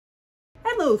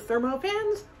Hello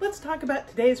thermofans! Let's talk about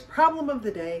today's problem of the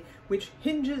day, which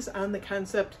hinges on the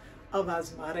concept of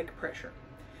osmotic pressure.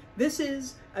 This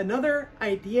is another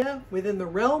idea within the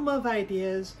realm of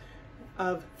ideas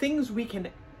of things we can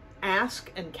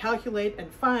ask and calculate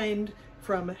and find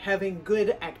from having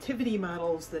good activity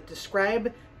models that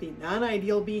describe the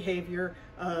non-ideal behavior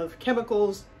of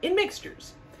chemicals in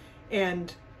mixtures.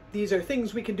 And these are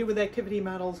things we can do with activity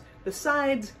models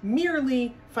besides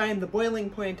merely find the boiling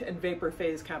point and vapor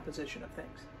phase composition of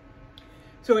things.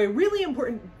 So a really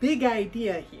important big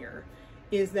idea here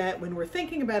is that when we're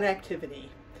thinking about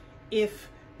activity, if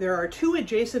there are two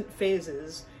adjacent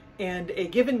phases and a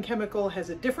given chemical has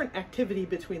a different activity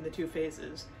between the two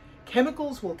phases,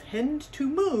 chemicals will tend to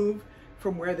move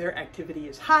from where their activity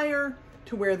is higher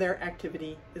to where their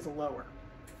activity is lower.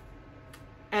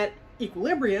 At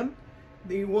equilibrium,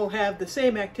 you will have the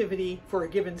same activity for a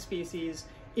given species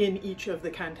in each of the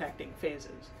contacting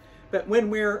phases. But when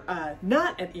we're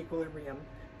not at equilibrium,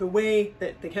 the way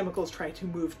that the chemicals try to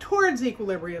move towards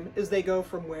equilibrium is they go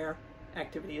from where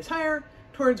activity is higher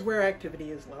towards where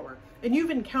activity is lower. And you've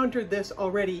encountered this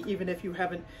already, even if you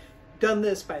haven't done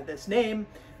this by this name.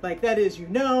 Like that is, you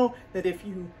know that if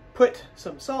you put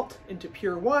some salt into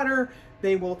pure water,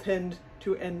 they will tend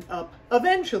to end up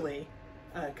eventually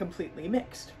completely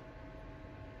mixed.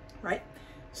 Right?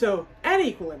 So at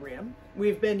equilibrium,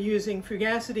 we've been using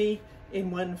fugacity in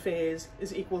one phase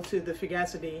is equal to the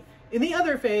fugacity in the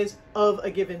other phase of a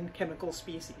given chemical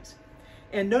species.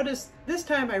 And notice this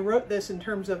time I wrote this in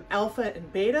terms of alpha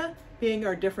and beta being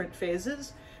our different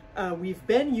phases. We've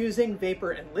been using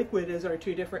vapor and liquid as our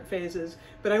two different phases,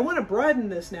 but I want to broaden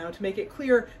this now to make it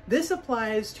clear this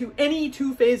applies to any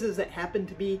two phases that happen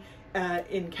to be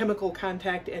in chemical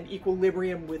contact and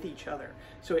equilibrium with each other.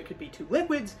 So it could be two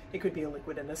liquids, it could be a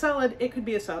liquid and a solid, it could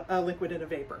be a liquid and a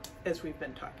vapor, as we've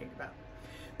been talking about.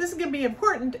 This is going to be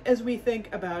important as we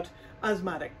think about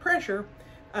osmotic pressure,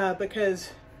 because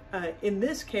in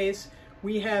this case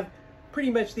we have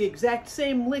pretty much the exact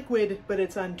same liquid, but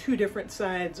it's on two different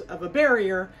sides of a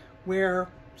barrier where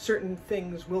certain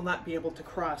things will not be able to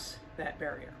cross that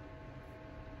barrier.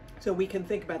 So we can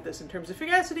think about this in terms of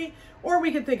fugacity, or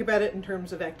we can think about it in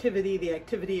terms of activity, the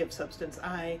activity of substance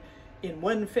I in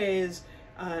one phase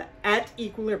at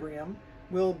equilibrium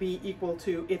will be equal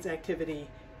to its activity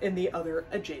in the other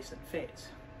adjacent phase.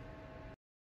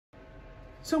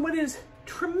 So what is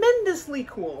tremendously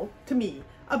cool to me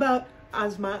about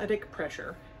osmotic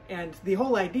pressure and the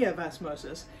whole idea of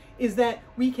osmosis is that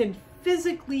we can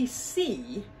physically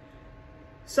see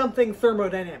something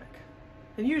thermodynamic.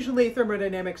 And usually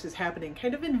thermodynamics is happening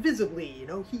kind of invisibly, you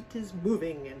know, heat is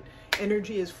moving and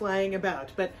energy is flying about.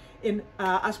 But in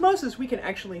osmosis, we can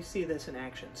actually see this in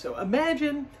action. So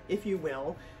imagine, if you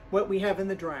will, what we have in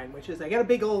the drawing, which is I got a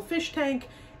big old fish tank,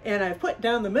 and I've put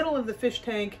down the middle of the fish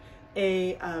tank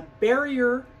a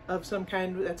barrier of some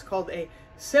kind that's called a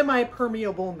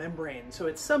semi-permeable membrane. So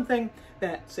it's something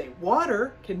that, say,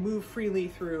 water can move freely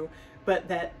through, but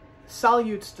that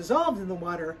solutes dissolved in the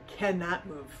water cannot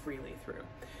move freely through.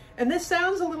 And this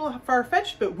sounds a little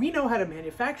far-fetched, but we know how to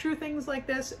manufacture things like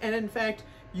this, and in fact,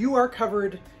 you are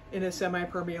covered in a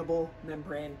semi-permeable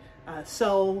membrane.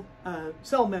 Cell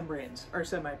membranes are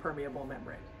semi-permeable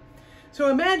membranes. So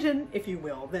imagine, if you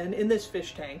will, then in this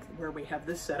fish tank where we have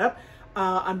this set up,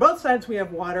 on both sides we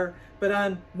have water, but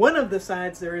on one of the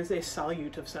sides there is a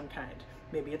solute of some kind.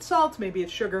 Maybe it's salt, maybe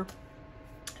it's sugar,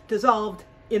 dissolved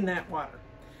in that water.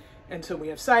 And so we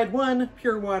have side one,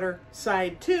 pure water,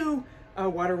 side two,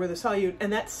 water with a solute,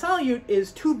 and that solute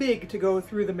is too big to go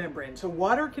through the membrane. So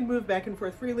water can move back and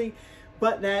forth freely,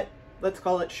 but that, let's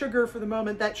call it sugar for the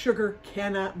moment, that sugar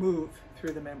cannot move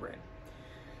through the membrane.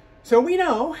 So we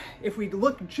know, if we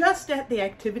look just at the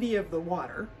activity of the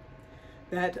water,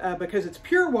 that because it's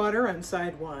pure water on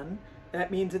side one,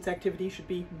 that means its activity should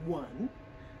be 1.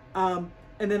 And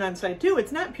then on side two,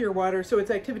 it's not pure water, so its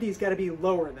activity's got to be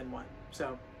lower than 1.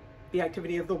 So the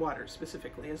activity of the water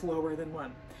specifically is lower than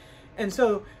 1. And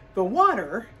so the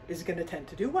water is going to tend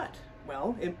to do what?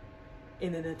 Well,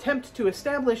 in an attempt to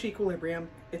establish equilibrium,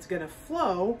 it's going to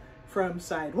flow from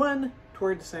side 1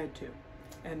 towards side 2.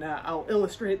 And I'll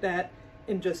illustrate that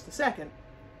in just a second.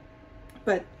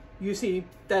 But you see,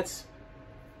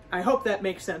 I hope that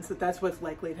makes sense, that that's what's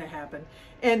likely to happen.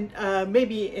 And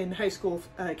maybe in high school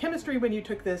chemistry, when you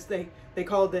took this, they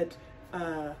called it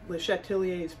Le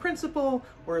Chatelier's principle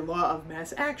or law of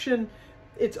mass action.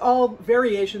 It's all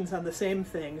variations on the same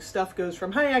thing. Stuff goes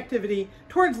from high activity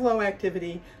towards low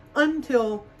activity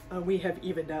until we have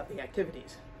evened out the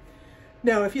activities.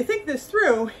 Now, if you think this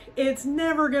through, it's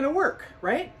never going to work,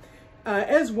 right?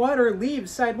 As water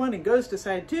leaves side 1 and goes to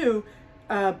side 2,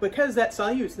 because that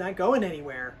solute's not going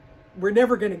anywhere, we're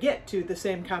never going to get to the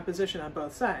same composition on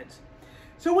both sides.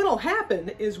 So what'll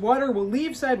happen is water will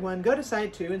leave side 1, go to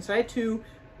side 2, and side 2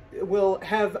 will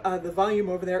have the volume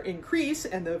over there increase,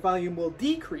 and the volume will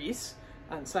decrease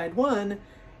on side 1,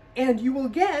 and you will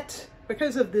get,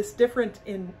 because of this difference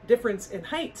in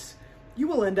heights, you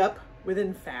will end up with,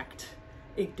 in fact,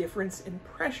 a difference in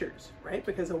pressures, right?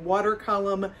 Because a water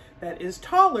column that is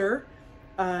taller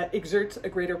exerts a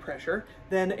greater pressure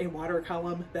than a water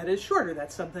column that is shorter.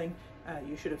 That's something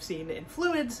you should have seen in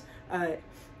fluids.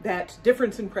 That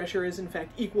difference in pressure is in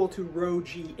fact equal to rho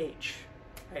GH.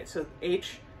 Right? So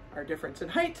H, our difference in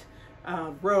height,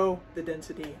 rho, the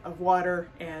density of water,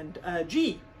 and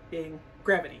G being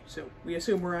gravity. So we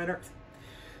assume we're on Earth.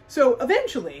 So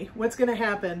eventually what's going to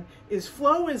happen is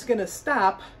flow is going to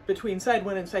stop between side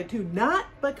 1 and side 2, not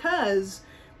because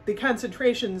the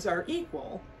concentrations are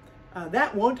equal.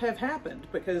 That won't have happened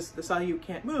because the solute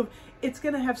can't move. It's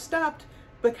going to have stopped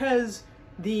because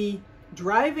the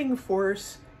driving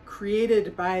force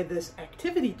created by this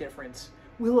activity difference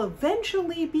will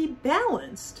eventually be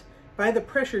balanced by the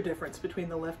pressure difference between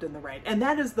the left and the right. And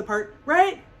that is the part,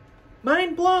 right?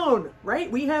 Mind blown, right?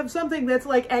 We have something that's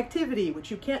like activity, which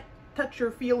you can't touch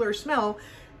or feel or smell,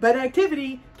 but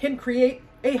activity can create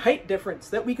a height difference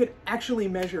that we could actually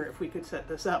measure if we could set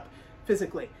this up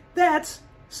physically. That's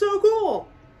so cool.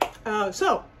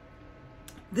 So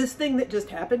this thing that just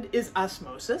happened is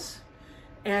osmosis,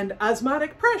 and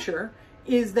osmotic pressure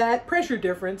is that pressure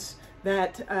difference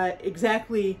that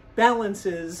exactly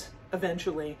balances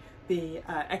eventually the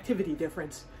activity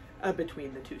difference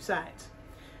between the two sides.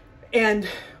 And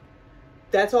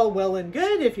that's all well and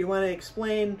good if you want to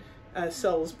explain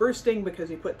cells bursting because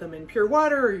you put them in pure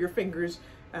water, or your fingers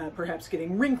perhaps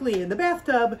getting wrinkly in the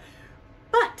bathtub.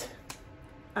 But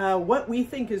what we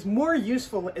think is more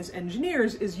useful as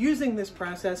engineers is using this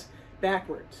process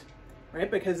backwards, right?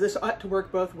 Because this ought to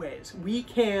work both ways. We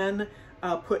can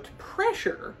put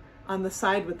pressure on the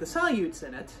side with the solutes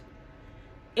in it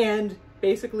and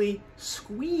basically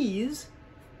squeeze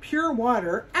pure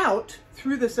water out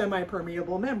through the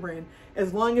semi-permeable membrane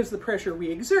as long as the pressure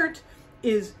we exert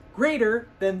is greater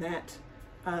than that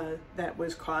that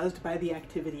was caused by the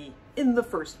activity in the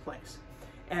first place.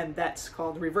 And that's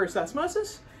called reverse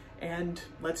osmosis, and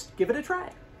let's give it a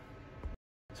try.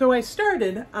 So I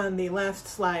started on the last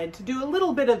slide to do a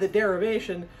little bit of the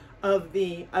derivation of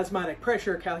the osmotic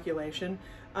pressure calculation.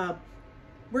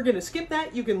 We're going to skip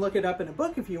that. You can look it up in a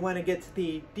book if you want to get to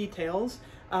the details.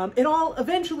 It all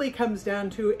eventually comes down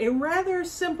to a rather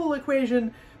simple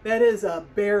equation that is a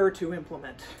bear to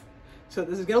implement. So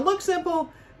this is going to look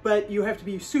simple, but you have to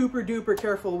be super duper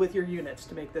careful with your units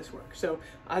to make this work. So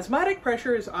osmotic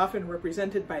pressure is often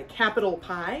represented by capital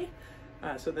pi.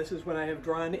 So this is what I have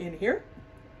drawn in here.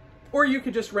 Or you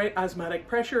could just write osmotic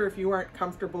pressure if you aren't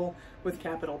comfortable with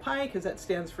capital pi, because that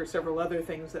stands for several other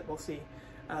things that we'll see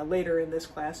later in this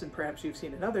class, and perhaps you've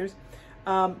seen in others.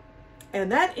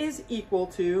 And that is equal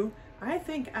to, I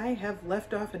think I have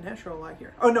left off a natural log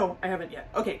here. Oh no, I haven't yet.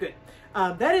 Okay, good.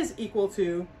 That is equal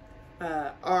to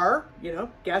R, you know,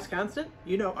 gas constant,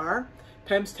 you know R,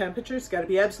 times temperature, it's got to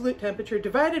be absolute temperature,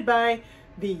 divided by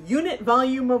the unit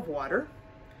volume of water,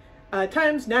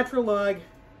 times natural log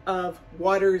of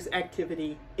water's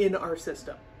activity in our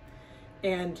system.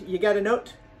 And you got to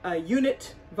note,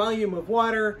 unit volume of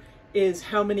water is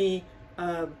how many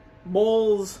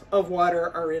moles of water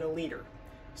are in a liter.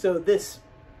 So this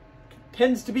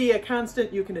tends to be a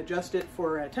constant. You can adjust it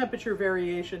for a temperature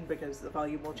variation because the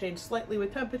volume will change slightly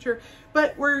with temperature,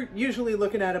 but we're usually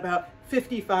looking at about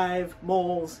 55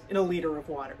 moles in a liter of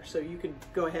water. So you can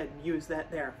go ahead and use that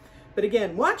there. But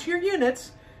again, watch your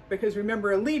units, because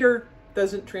remember, a liter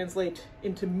doesn't translate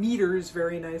into meters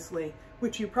very nicely,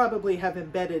 which you probably have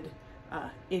embedded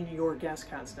in your gas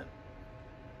constant.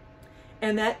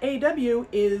 And that AW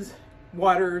is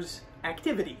water's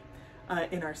activity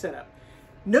in our setup.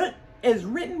 Note, as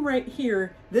written right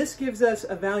here, this gives us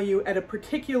a value at a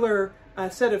particular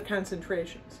set of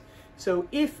concentrations. So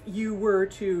if you were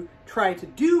to try to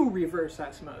do reverse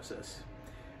osmosis,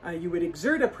 you would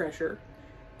exert a pressure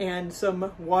and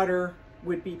some water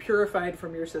would be purified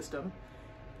from your system,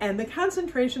 and the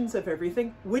concentrations of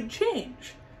everything would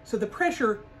change. So the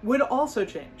pressure would also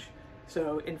change.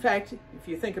 So in fact, if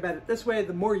you think about it this way,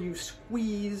 the more you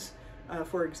squeeze,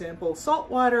 for example,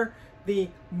 salt water, the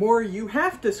more you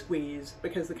have to squeeze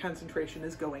because the concentration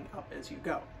is going up as you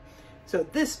go. So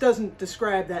this doesn't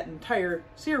describe that entire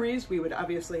series. We would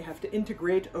obviously have to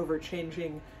integrate over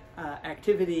changing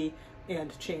activity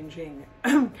and changing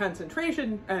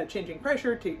concentration, changing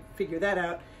pressure to figure that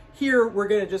out. Here, we're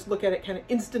going to just look at it kind of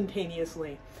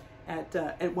instantaneously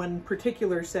at one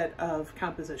particular set of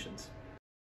compositions.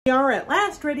 We are at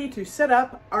last ready to set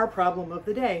up our problem of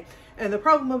the day. And the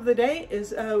problem of the day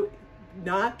is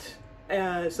not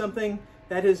something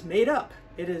that is made up.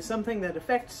 It is something that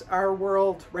affects our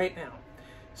world right now.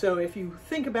 So if you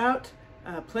think about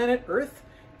planet Earth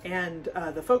and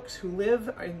the folks who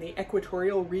live in the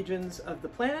equatorial regions of the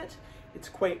planet, it's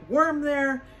quite warm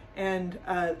there, and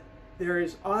there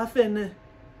is often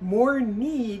more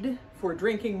need for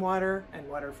drinking water and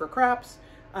water for crops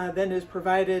than is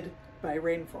provided by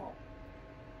rainfall.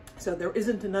 So there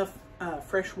isn't enough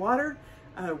fresh water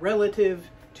relative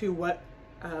to what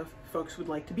folks would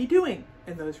like to be doing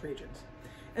in those regions.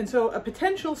 And so a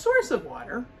potential source of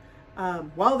water,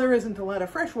 while there isn't a lot of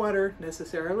fresh water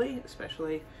necessarily,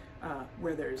 especially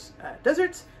where there's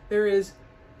deserts, there is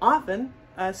often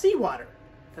seawater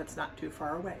that's not too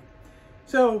far away.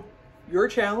 So your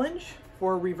challenge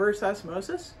for reverse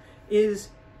osmosis is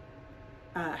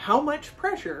how much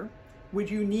pressure would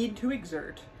you need to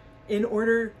exert in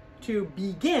order to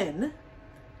begin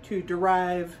to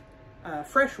derive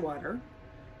fresh water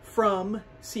from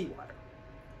seawater.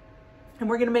 And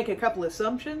we're going to make a couple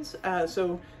assumptions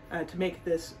to make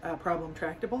this problem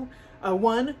tractable.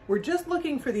 One, we're just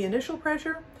looking for the initial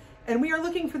pressure, and we are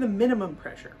looking for the minimum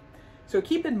pressure. So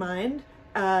keep in mind,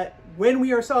 when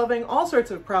we are solving all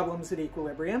sorts of problems at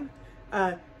equilibrium,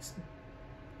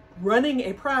 running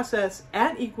a process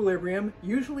at equilibrium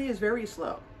usually is very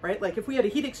slow, right? Like if we had a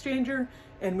heat exchanger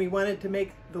and we wanted to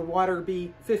make the water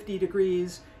be 50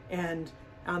 degrees, and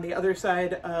on the other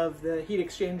side of the heat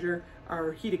exchanger,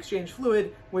 our heat exchange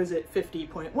fluid was at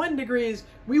 50.1 degrees,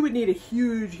 we would need a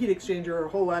huge heat exchanger a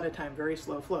whole lot of time, very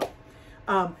slow flow.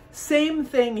 Same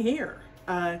thing here.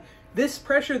 This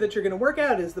pressure that you're going to work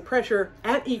out is the pressure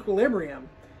at equilibrium.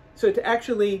 So to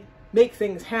actually make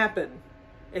things happen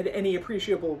at any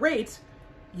appreciable rate,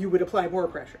 you would apply more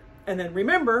pressure. And then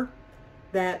remember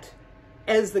that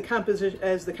as the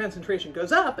concentration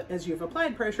goes up, as you've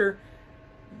applied pressure,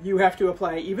 you have to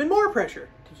apply even more pressure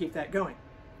to keep that going.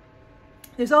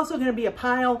 There's also going to be a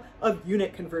pile of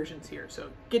unit conversions here, so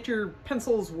get your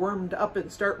pencils warmed up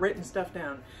and start writing stuff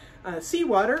down.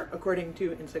 Seawater, according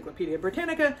to Encyclopedia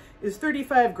Britannica, is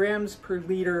 35 grams per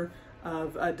liter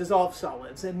of dissolved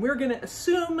solids, and we're going to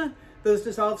assume those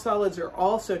dissolved solids are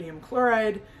all sodium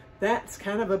chloride. That's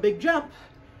kind of a big jump.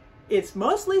 It's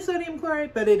mostly sodium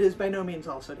chloride, but it is by no means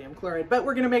all sodium chloride, but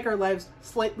we're going to make our lives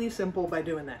slightly simple by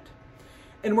doing that.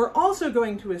 And we're also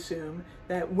going to assume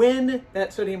that when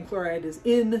that sodium chloride is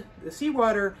in the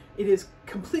seawater, it is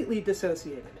completely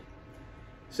dissociated.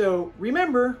 So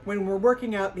remember, when we're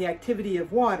working out the activity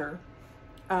of water,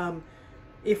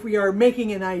 if we are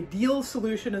making an ideal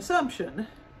solution assumption,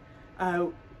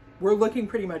 we're looking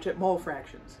pretty much at mole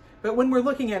fractions. But when we're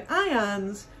looking at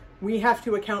ions, we have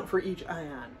to account for each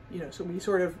ion. So we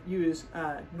sort of use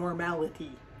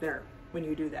normality there when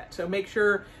you do that. So make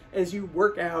sure as you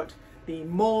work out the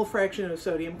mole fraction of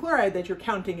sodium chloride that you're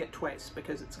counting it twice,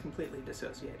 because it's completely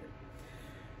dissociated.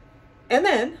 And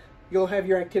then you'll have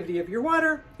your activity of your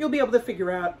water. You'll be able to figure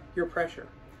out your pressure.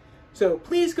 So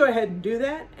please go ahead and do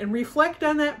that and reflect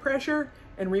on that pressure.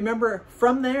 And remember,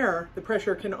 from there, the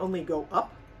pressure can only go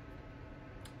up.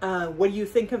 What do you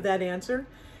think of that answer?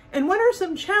 And what are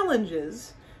some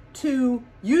challenges to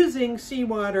using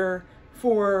seawater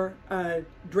for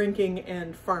drinking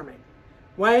and farming?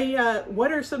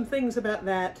 What are some things about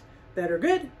that that are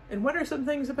good, and what are some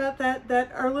things about that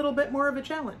that are a little bit more of a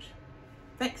challenge?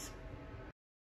 Thanks.